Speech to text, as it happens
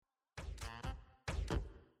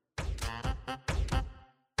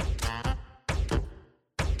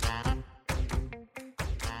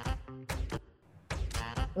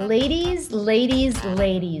Ladies,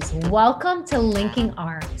 welcome to Linking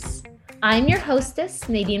Arms. I'm your hostess,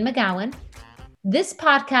 Nadine McGowan. This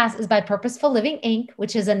podcast is by Purposeful Living, Inc.,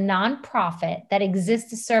 which is a nonprofit that exists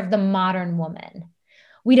to serve the modern woman.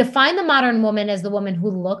 We define the modern woman as the woman who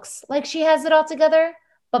looks like she has it all together,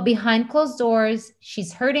 but behind closed doors,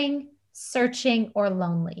 she's hurting, searching, or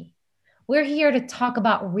lonely. We're here to talk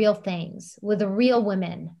about real things with real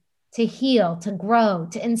women, to heal, to grow,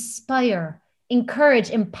 to inspire, encourage,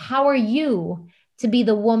 empower you to be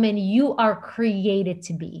the woman you are created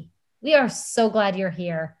to be. We are so glad you're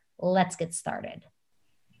here. Let's get started.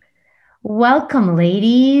 Welcome,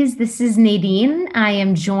 ladies. This is Nadine. I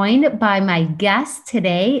am joined by my guest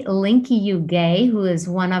today, Linky Ugay, who is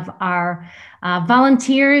one of our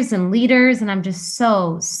volunteers and leaders. And I'm just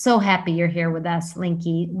so happy you're here with us,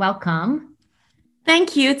 Linky. Welcome.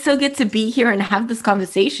 Thank you. It's so good to be here and have this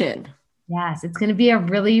conversation. Yes, it's going to be a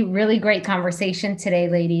really great conversation today,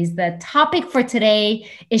 ladies. The topic for today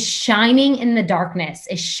is shining in the darkness,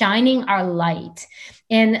 is shining our light.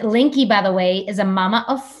 And Linky, by the way, is a mama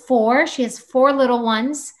of 4. She has 4 little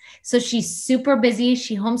ones. So she's super busy.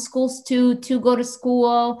 She homeschools two go to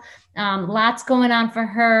school. Lots going on for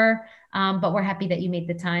her. But we're happy that you made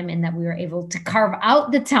the time and that we were able to carve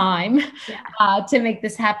out the time to make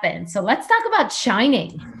this happen. So let's talk about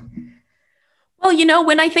shining. Well, you know,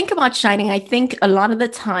 when I think about shining, I think a lot of the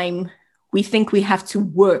time we think we have to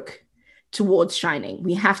work towards shining.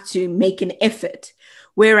 We have to make an effort.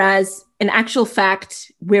 Whereas in actual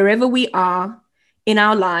fact, wherever we are in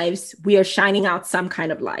our lives, we are shining out some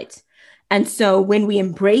kind of light. And so when we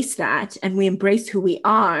embrace that and we embrace who we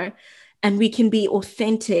are and we can be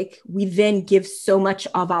authentic, we then give so much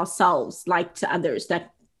of ourselves like to others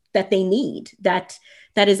that they need, that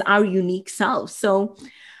is our unique self. So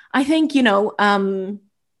I think, I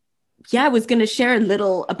was going to share a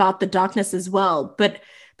little about the darkness as well, but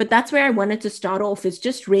that's where I wanted to start off, is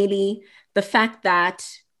just really the fact that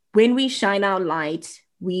when we shine our light,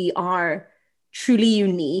 we are truly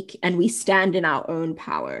unique and we stand in our own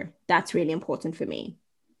power. That's really important for me.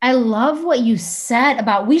 I love what you said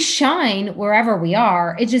about we shine wherever we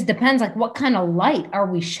are. It just depends, like, what kind of light are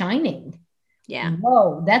we shining? Yeah.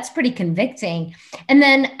 Whoa, that's pretty convicting. And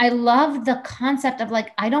then I love the concept of,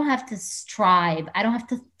 like, I don't have to strive. I don't have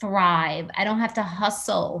to thrive. I don't have to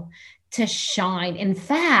hustle to shine. In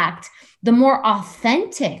fact, the more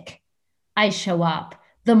authentic I show up,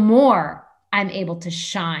 the more I'm able to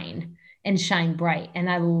shine and shine bright. And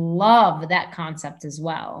I love that concept as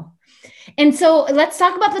well. And so let's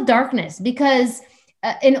talk about the darkness, because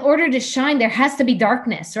in order to shine, there has to be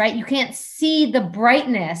darkness, right? You can't see the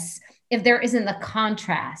brightness if there isn't the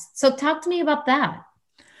contrast. So talk to me about that.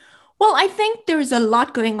 Well, I think there's a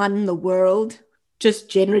lot going on in the world, just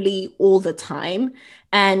generally all the time.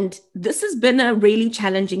 And this has been a really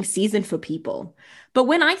challenging season for people. But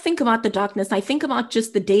when I think about the darkness, I think about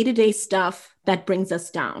just the day-to-day stuff that brings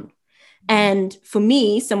us down. And for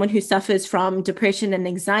me, someone who suffers from depression and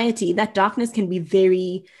anxiety, that darkness can be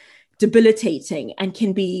very debilitating and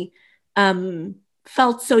can be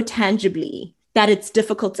felt so tangibly that it's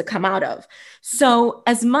difficult to come out of. So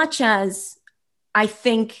as much as I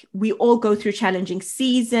think we all go through challenging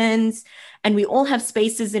seasons and we all have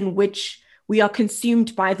spaces in which we are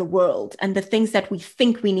consumed by the world and the things that we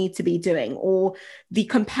think we need to be doing, or the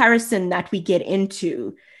comparison that we get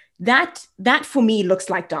into, that for me looks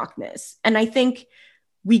like darkness. And I think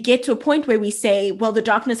we get to a point where we say, well, the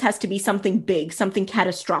darkness has to be something big, something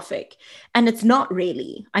catastrophic. And it's not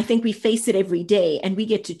really. I think we face it every day and we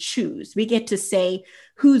get to choose. We get to say,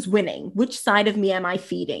 who's winning? Which side of me am I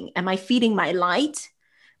feeding? Am I feeding my light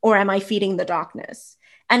or am I feeding the darkness?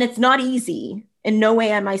 And it's not easy. In no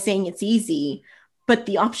way am I saying it's easy, but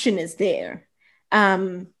the option is there.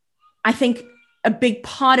 I think a big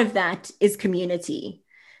part of that is community.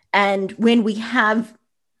 And when we have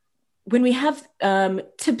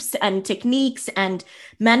tips and techniques and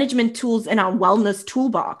management tools in our wellness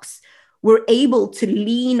toolbox, we're able to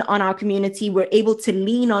lean on our community. We're able to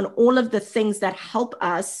lean on all of the things that help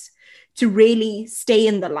us to really stay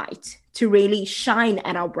in the light, to really shine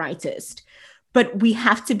at our brightest. But we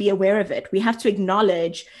have to be aware of it. We have to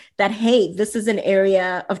acknowledge that, hey, this is an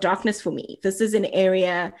area of darkness for me. This is an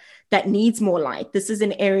area that needs more light. This is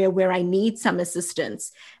an area where I need some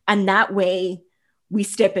assistance. And that way, we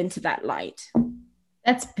step into that light.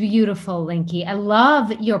 That's beautiful, Linky. I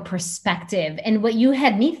love your perspective. And what you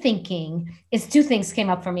had me thinking is 2 things came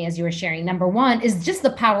up for me as you were sharing. Number 1 is just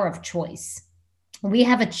the power of choice. We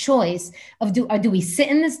have a choice of do we sit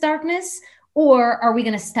in this darkness or are we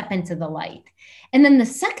going to step into the light? And then the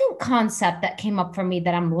second concept that came up for me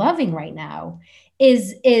that I'm loving right now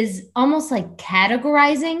is almost like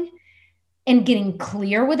categorizing and getting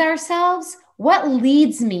clear with ourselves. What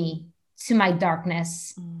leads me to my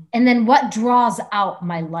darkness? And then what draws out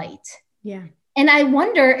my light? Yeah. And I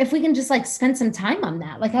wonder if we can just like spend some time on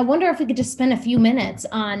that. Like, I wonder if we could just spend a few minutes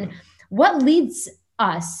on what leads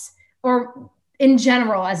us, or in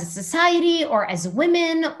general, as a society, or as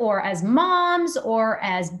women, or as moms, or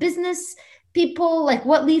as business people, like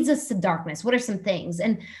what leads us to darkness? What are some things?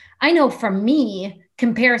 And I know for me,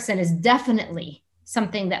 comparison is definitely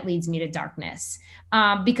something that leads me to darkness,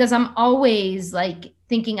 because I'm always like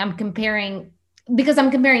thinking I'm comparing, because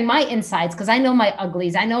I'm comparing my insides, because I know my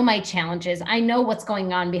uglies, I know my challenges, I know what's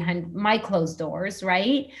going on behind my closed doors,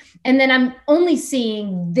 right? And then I'm only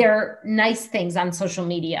seeing their nice things on social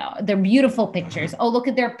media, their beautiful pictures. Oh, look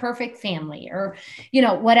at their perfect family, or,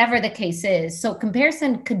 whatever the case is. So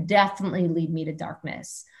comparison could definitely lead me to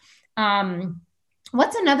darkness.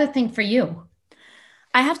 What's another thing for you?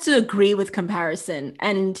 I have to agree with comparison.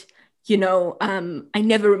 And, I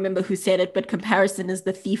never remember who said it, but comparison is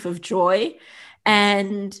the thief of joy.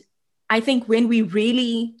 And I think when we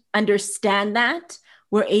really understand that,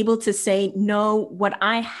 we're able to say, no, what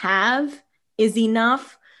I have is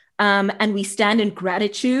enough. And we stand in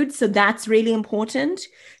gratitude. So that's really important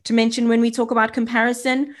to mention when we talk about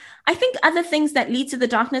comparison. I think other things that lead to the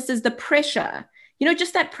darkness is the pressure,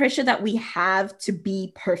 just that pressure that we have to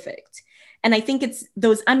be perfect. And I think it's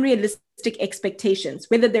those unrealistic expectations,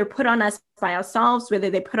 whether they're put on us by ourselves, whether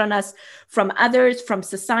they're put on us from others, from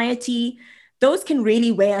society, those can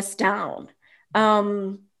really weigh us down.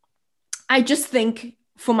 I just think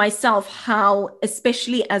for myself, how,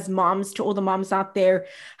 especially as moms, to all the moms out there,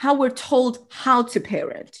 how we're told how to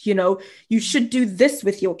parent. You should do this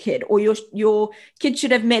with your kid, or your kid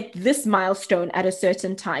should have met this milestone at a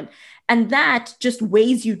certain time. And that just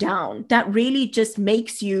weighs you down. That really just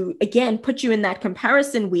makes you, again, put you in that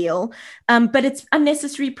comparison wheel. But it's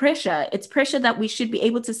unnecessary pressure. It's pressure that we should be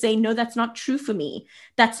able to say, no, that's not true for me.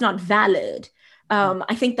 That's not valid.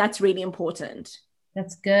 I think that's really important.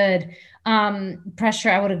 That's good. Pressure,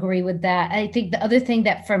 I would agree with that. I think the other thing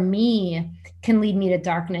that for me can lead me to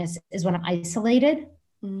darkness is when I'm isolated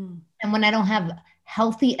and when I don't have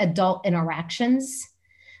healthy adult interactions.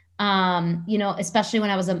 Especially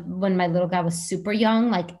when my little guy was super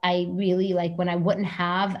young, like I really, like when I wouldn't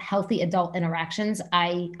have healthy adult interactions,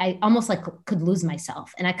 I almost like could lose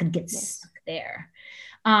myself and I could get stuck there.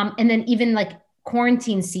 And then even like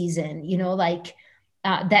quarantine season,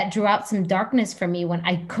 that drew out some darkness for me when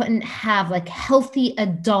I couldn't have like healthy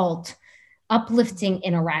adult uplifting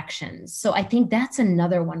interactions. So I think that's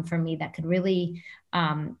another one for me that could really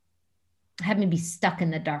have me be stuck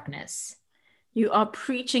in the darkness. You are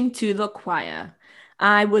preaching to the choir.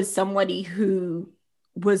 I was somebody who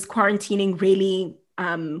was quarantining really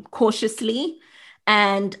cautiously,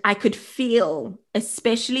 and I could feel,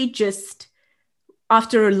 especially just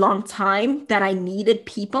after a long time, that I needed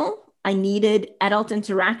people. I needed adult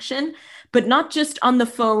interaction, but not just on the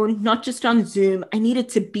phone, not just on Zoom. I needed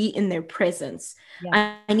to be in their presence.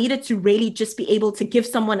 Yeah. I needed to really just be able to give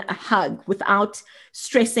someone a hug without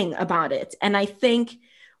stressing about it. And I think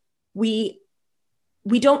we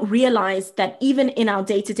don't realize that even in our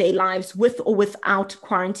day-to-day lives, with or without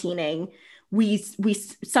quarantining, we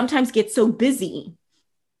sometimes get so busy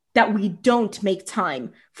that we don't make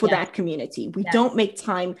time for that community. We don't make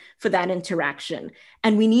time for that interaction.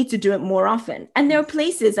 And we need to do it more often. And there are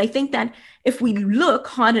places, I think, that if we look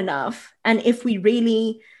hard enough, and if we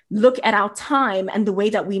really look at our time and the way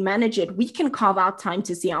that we manage it, we can carve out time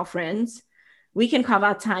to see our friends. We can carve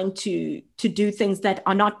out time to do things that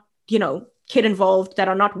are not, kid involved, that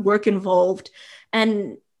are not work involved.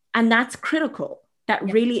 And that's critical.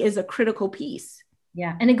 That really is a critical piece.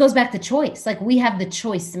 Yeah. And it goes back to choice. Like we have the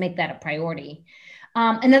choice to make that a priority.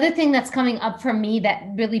 Another thing that's coming up for me that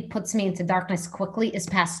really puts me into darkness quickly is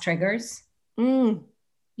past triggers.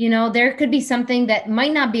 There could be something that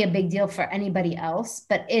might not be a big deal for anybody else,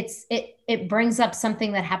 but it brings up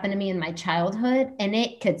something that happened to me in my childhood, and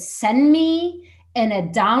it could send me in a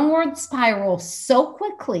downward spiral so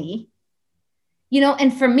quickly.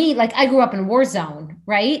 And for me, like I grew up in war zone,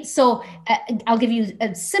 right? So I'll give you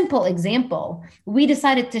a simple example. We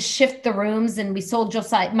decided to shift the rooms, and we sold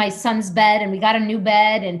Josiah, my son's bed, and we got a new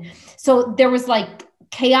bed. And so there was like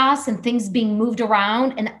chaos and things being moved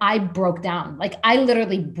around, and I broke down. Like I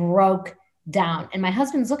literally broke down, and my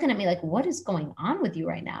husband's looking at me like, what is going on with you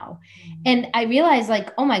right now? And I realized like,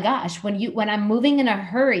 oh my gosh, when I'm moving in a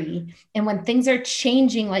hurry and when things are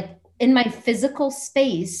changing, like in my physical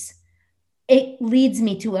space, it leads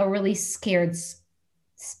me to a really scared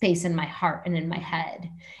space in my heart and in my head.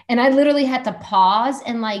 And I literally had to pause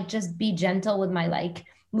and like just be gentle with my like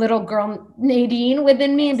little girl Nadine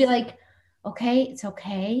within me and be like, okay, it's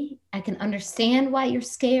okay. I can understand why you're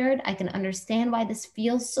scared. I can understand why this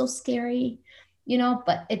feels so scary,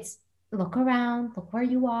 but it's look around, look where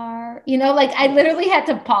you are, like I literally had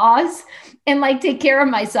to pause and like take care of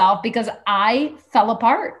myself because I fell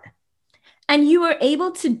apart. And you were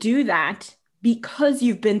able to do that because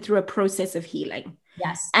you've been through a process of healing.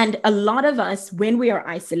 Yes. And a lot of us, when we are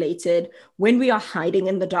isolated, when we are hiding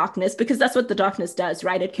in the darkness, because that's what the darkness does,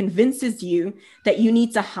 right? It convinces you that you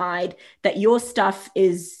need to hide, that your stuff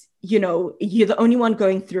is, you're the only one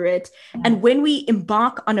going through it. Mm-hmm. And when we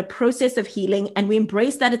embark on a process of healing and we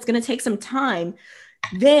embrace that it's going to take some time,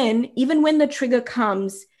 then even when the trigger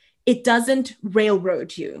comes, it doesn't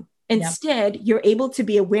railroad you. Instead, you're able to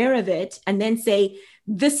be aware of it and then say,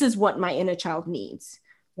 this is what my inner child needs.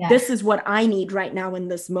 Yes. This is what I need right now in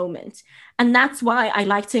this moment. And that's why I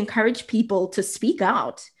like to encourage people to speak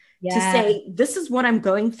out, to say, this is what I'm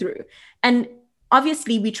going through. And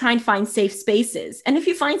obviously, we try and find safe spaces. And if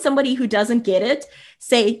you find somebody who doesn't get it,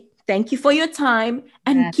 say, thank you for your time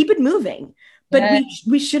and keep it moving. But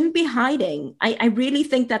we shouldn't be hiding. I really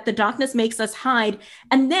think that the darkness makes us hide.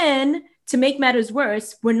 And then to make matters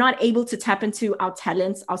worse, we're not able to tap into our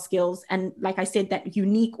talents, our skills, and like I said, that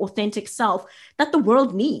unique, authentic self that the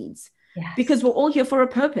world needs. Yes. Because we're all here for a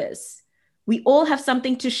purpose. We all have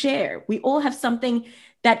something to share. We all have something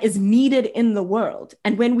that is needed in the world.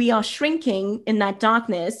 And when we are shrinking in that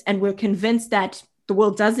darkness and we're convinced that the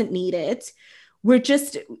world doesn't need it, we're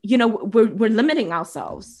just, we're limiting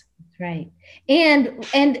ourselves. Right. And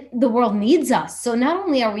the world needs us. So not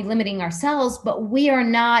only are we limiting ourselves, but we are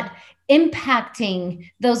not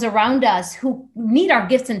impacting those around us who need our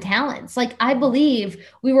gifts and talents. Like I believe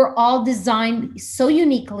we were all designed so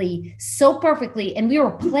uniquely, so perfectly, and we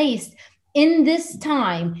were placed in this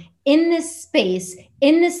time, in this space,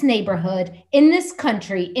 in this neighborhood, in this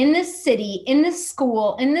country, in this city, in this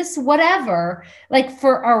school, in this whatever, like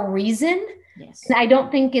for a reason. Yes. And I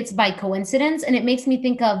don't think it's by coincidence. And it makes me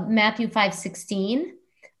think of Matthew 5:16.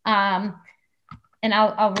 And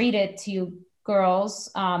I'll read it to you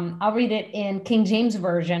girls. I'll read it in King James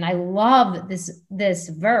Version. I love this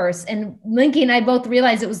verse. And Linky and I both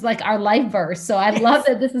realized it was like our life verse. So I love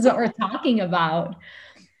that this is what we're talking about.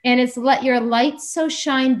 And it's let your light so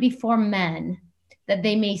shine before men that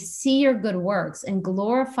they may see your good works and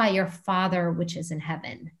glorify your Father which is in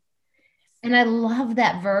heaven. And I love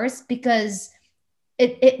that verse because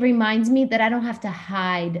it reminds me that I don't have to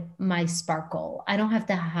hide my sparkle. I don't have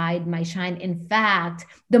to hide my shine. In fact,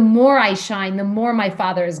 the more I shine, the more my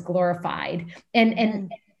Father is glorified. And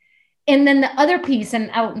then the other piece, and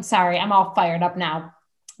I'm sorry, I'm all fired up now.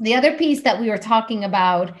 The other piece that we were talking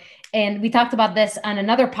about, and we talked about this on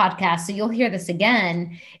another podcast, so you'll hear this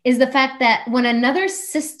again, is the fact that when another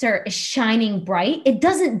sister is shining bright, it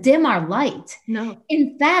doesn't dim our light. No.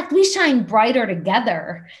 In fact, we shine brighter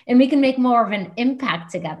together and we can make more of an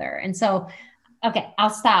impact together. And so, okay, I'll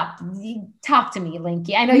stop. Talk to me,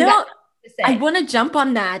 Linky. I know you got to say. I want to jump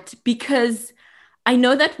on that because I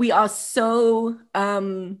know that we are so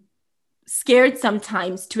scared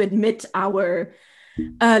sometimes to admit our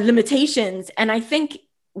limitations. And I think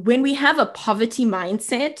when we have a poverty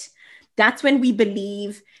mindset, that's when we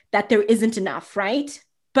believe that there isn't enough, right?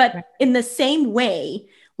 But in the same way,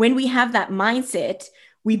 when we have that mindset,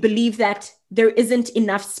 we believe that there isn't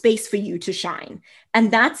enough space for you to shine. And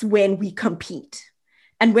that's when we compete.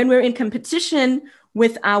 And when we're in competition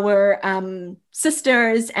with our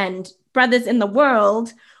sisters and brothers in the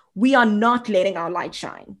world, we are not letting our light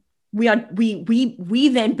shine. We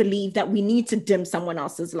then believe that we need to dim someone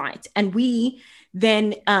else's light. And we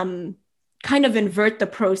then kind of invert the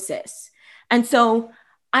process. And so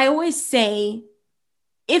I always say,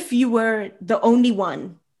 if you were the only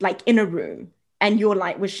one, like in a room, and your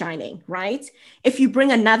light was shining, right? If you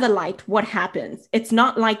bring another light, what happens? It's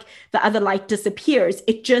not like the other light disappears.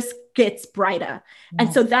 It just gets brighter. Yeah.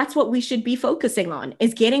 And so that's what we should be focusing on,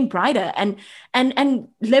 is getting brighter and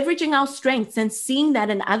leveraging our strengths and seeing that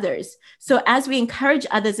in others. So as we encourage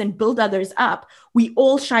others and build others up, we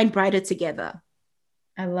all shine brighter together.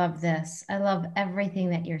 I love this. I love everything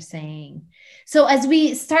that you're saying. So as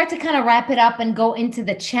we start to kind of wrap it up and go into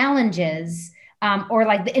the challenges, or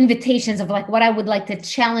like the invitations of like what I would like to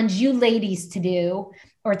challenge you ladies to do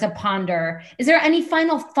or to ponder, is there any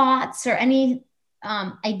final thoughts or any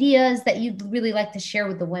ideas that you'd really like to share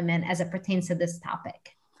with the women as it pertains to this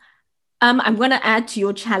topic? I'm going to add to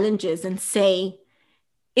your challenges and say,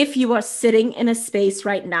 if you are sitting in a space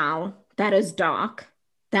right now that is dark,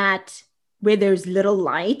 that where there's little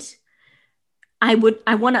light, I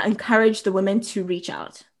want to encourage the women to reach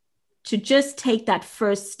out, to just take that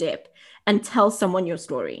first step and tell someone your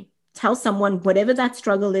story. Tell someone whatever that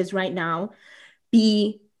struggle is right now,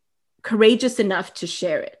 be courageous enough to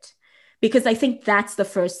share it. Because I think that's the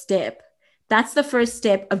first step. That's the first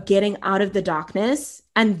step of getting out of the darkness.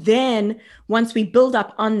 And then once we build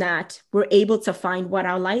up on that, we're able to find what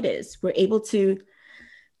our light is. We're able to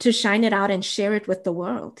shine it out and share it with the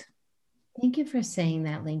world. Thank you for saying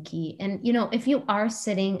that, Linky. And, if you are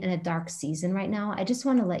sitting in a dark season right now, I just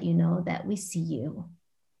want to let you know that we see you,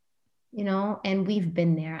 and we've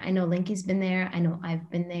been there. I know Linky's been there. I know I've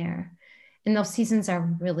been there. And those seasons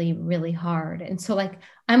are really, really hard. And so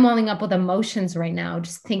I'm welling up with emotions right now,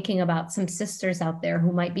 just thinking about some sisters out there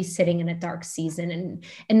who might be sitting in a dark season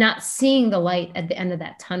and not seeing the light at the end of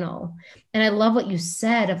that tunnel. And I love what you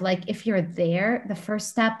said of if you're there, the first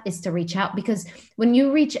step is to reach out, because when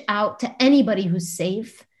you reach out to anybody who's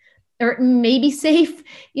safe or maybe safe,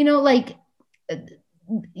 you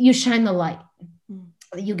shine the light,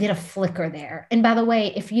 you get a flicker there. And by the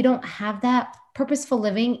way, if you don't have that,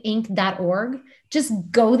 purposefullivinginc.org, just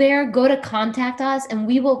go there, go to contact us, and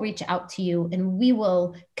we will reach out to you and we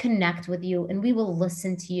will connect with you and we will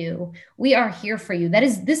listen to you. We are here for you.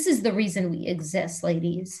 This is the reason we exist,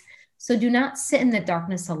 ladies. So do not sit in the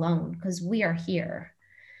darkness alone, because we are here.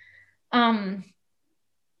 My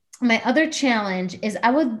other challenge is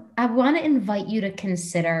I want to invite you to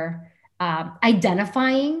consider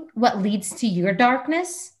identifying what leads to your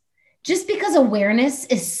darkness. Just because awareness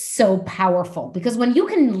is so powerful, because when you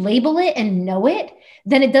can label it and know it,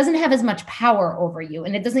 then it doesn't have as much power over you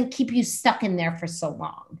and it doesn't keep you stuck in there for so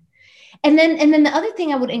long. And then the other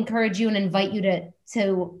thing I would encourage you and invite you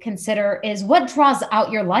to consider is what draws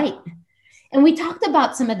out your light. And we talked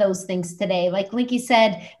about some of those things today. Like Linky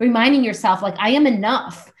said, reminding yourself, I am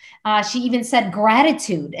enough. She even said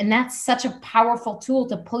gratitude. And that's such a powerful tool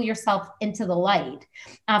to pull yourself into the light.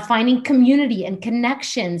 Finding community and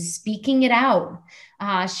connections, speaking it out,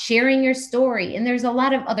 sharing your story. And there's a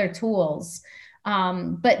lot of other tools,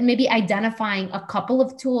 but maybe identifying a couple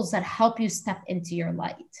of tools that help you step into your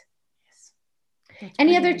light. Yes.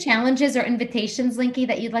 Any other challenges or invitations, Linky,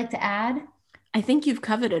 that you'd like to add? I think you've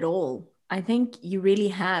covered it all. I think you really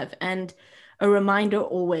have. And a reminder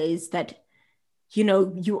always that,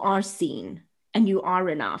 you are seen and you are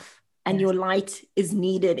enough and your light is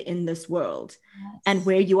needed in this world. Yes. And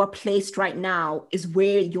where you are placed right now is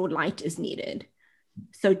where your light is needed.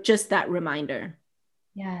 So just that reminder.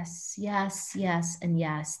 Yes, yes, yes, and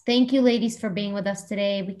yes. Thank you, ladies, for being with us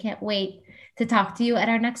today. We can't wait to talk to you at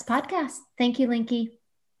our next podcast. Thank you, Linky.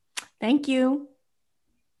 Thank you.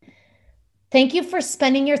 Thank you for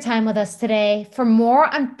spending your time with us today. For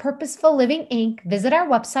more on Purposeful Living Inc., visit our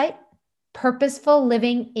website,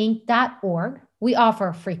 purposefullivinginc.org. We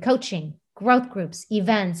offer free coaching, growth groups,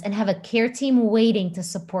 events, and have a care team waiting to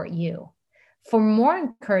support you. For more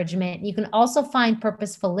encouragement, you can also find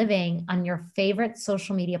Purposeful Living on your favorite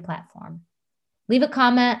social media platform. Leave a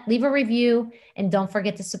comment, leave a review, and don't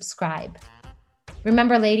forget to subscribe.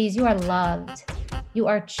 Remember, ladies, you are loved. You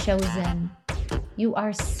are chosen. You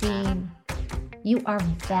are seen. You are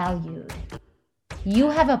valued.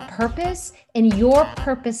 You have a purpose, and your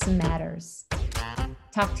purpose matters.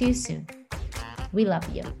 Talk to you soon. We love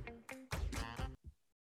you.